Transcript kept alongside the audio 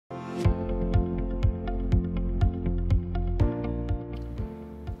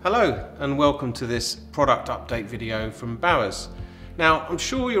Hello and welcome to this product update video from Bowers. Now I'm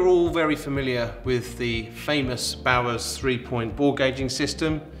sure you're all very familiar with the famous Bowers 3-point bore gauging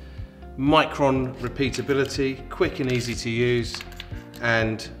system. Micron repeatability, quick and easy to use,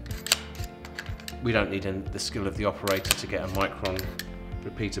 and we don't need the skill of the operator to get a micron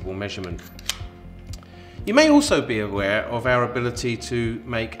repeatable measurement. You may also be aware of our ability to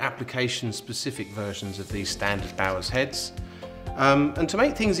make application specific versions of these standard Bowers heads. And to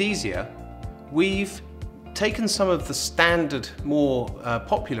make things easier, we've taken some of the standard, more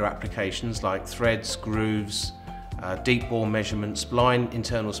popular applications like threads, grooves, deep bore measurements,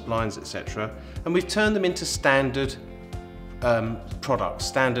 internal splines, etc. And we've turned them into standard products,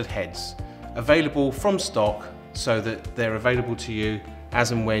 standard heads, available from stock so that they're available to you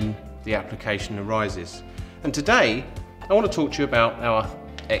as and when the application arises. And today, I want to talk to you about our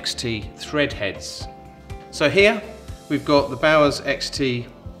XT thread heads. So here, we've got the Bowers XT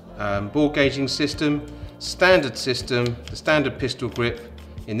bore gauging system, the standard pistol grip,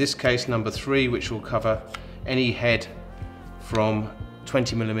 in this case number 3, which will cover any head from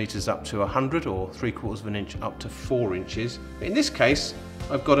 20mm up to 100 or 3/4 of an inch up to 4 inches. But in this case,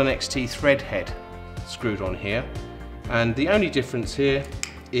 I've got an XT thread head screwed on here, and the only difference here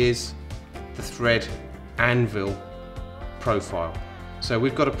is the thread anvil profile. So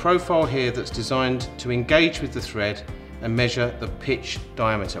we've got a profile here that's designed to engage with the thread and measure the pitch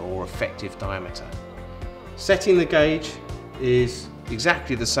diameter or effective diameter. Setting the gauge is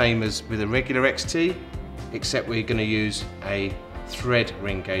exactly the same as with a regular XT, except we're going to use a thread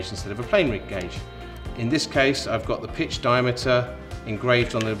ring gauge instead of a plain ring gauge. In this case, I've got the pitch diameter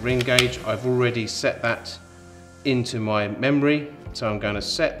engraved on the ring gauge. I've already set that into my memory, so I'm going to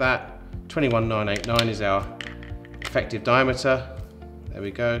set that. 21989 is our effective diameter. There we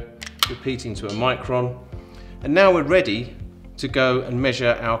go, repeating to a micron. And now we're ready to go and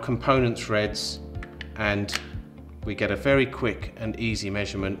measure our component threads, and we get a very quick and easy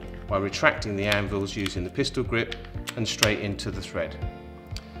measurement by retracting the anvils using the pistol grip and straight into the thread.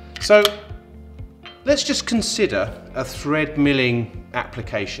 So let's just consider a thread milling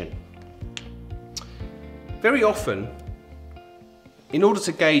application. Very often, in order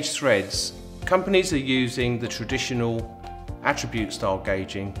to gauge threads, companies are using the traditional attribute style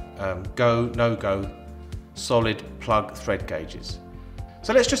gauging, go, no go, solid plug thread gauges.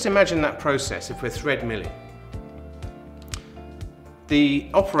 So let's just imagine that process if we're thread milling. The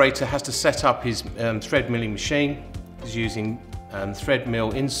operator has to set up his thread milling machine. He's using thread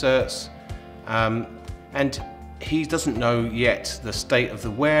mill inserts, and he doesn't know yet the state of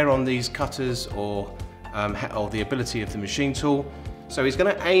the wear on these cutters or the ability of the machine tool. So he's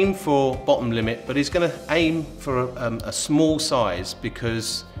going to aim for bottom limit, but he's going to aim for a small size,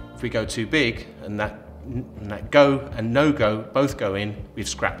 because if we go too big and that go and no go both go in, we've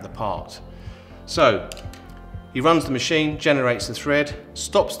scrapped the part. So he runs the machine, generates the thread,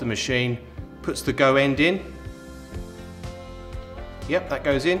 stops the machine, puts the go end in. Yep, that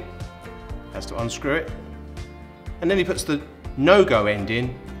goes in. Has to unscrew it. And then he puts the no go end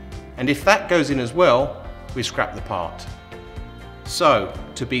in, and if that goes in as well, we scrap the part. So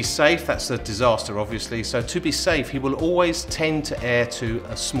to be safe, that's a disaster obviously, so to be safe he will always tend to err to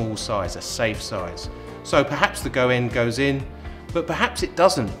a small size, a safe size. So perhaps the go end goes in, but perhaps it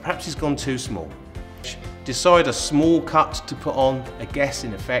doesn't, perhaps it's gone too small. Decide a small cut to put on, a guess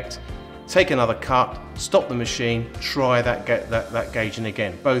in effect, take another cut, stop the machine, try that gauging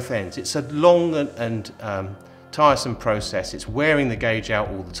again, both ends. It's a long and tiresome process, it's wearing the gauge out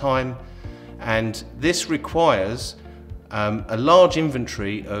all the time, and this requires a large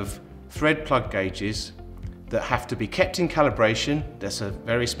inventory of thread plug gauges that have to be kept in calibration. There's a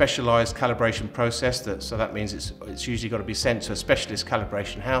very specialised calibration process, so that means it's usually got to be sent to a specialist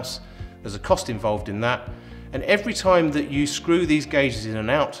calibration house. There's a cost involved in that, and every time that you screw these gauges in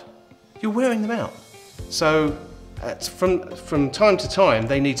and out, you're wearing them out. So from time to time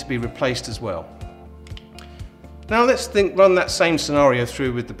they need to be replaced as well. Now let's run that same scenario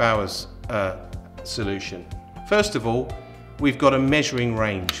through with the Bowers solution. First of all, we've got a measuring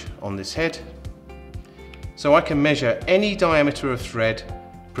range on this head. So I can measure any diameter of thread,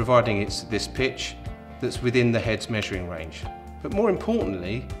 providing it's this pitch, that's within the head's measuring range. But more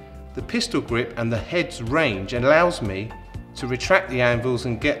importantly, the pistol grip and the head's range allows me to retract the anvils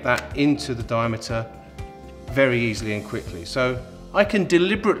and get that into the diameter very easily and quickly. So I can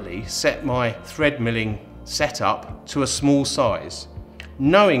deliberately set my thread milling setup to a small size,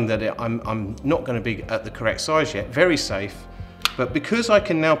 knowing that I'm not going to be at the correct size yet, very safe. But because I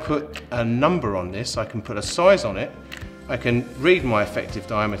can now put a number on this, I can put a size on it, I can read my effective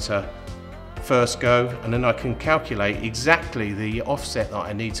diameter first go, and then I can calculate exactly the offset that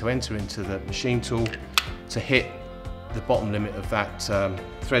I need to enter into the machine tool to hit the bottom limit of that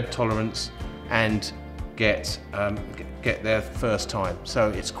thread tolerance and get there first time. So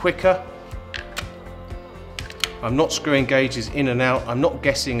it's quicker. I'm not screwing gauges in and out. I'm not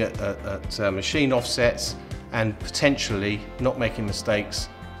guessing at machine offsets and potentially not making mistakes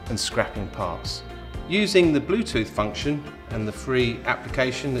and scrapping parts. Using the Bluetooth function and the free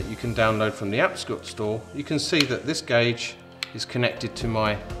application that you can download from the App Store, you can see that this gauge is connected to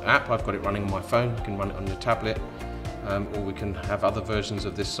my app. I've got it running on my phone. You can run it on your tablet, or we can have other versions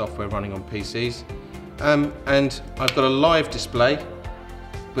of this software running on PCs. And I've got a live display,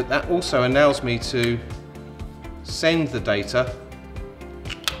 but that also allows me to send the data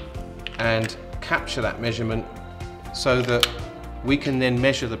and capture that measurement so that we can then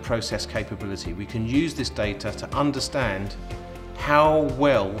measure the process capability. We can use this data to understand how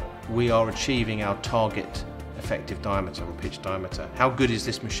well we are achieving our target effective diameter or pitch diameter. How good is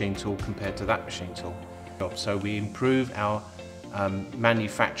this machine tool compared to that machine tool? So we improve our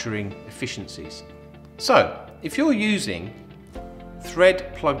manufacturing efficiencies. So if you're using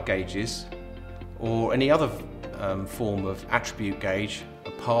thread plug gauges or any other form of attribute gauge,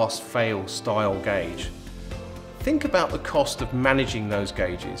 a pass-fail style gauge, think about the cost of managing those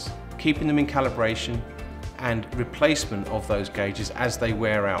gauges, keeping them in calibration and replacement of those gauges as they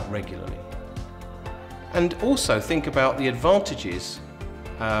wear out regularly. And also think about the advantages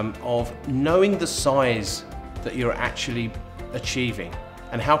of knowing the size that you're actually achieving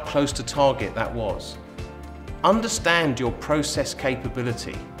and how close to target that was. Understand your process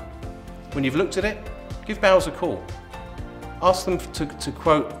capability. When you've looked at it, give Bowers a call. Ask them to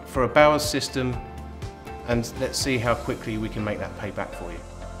quote for a Bowers system, and let's see how quickly we can make that pay back for you.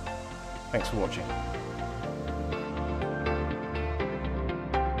 Thanks for watching.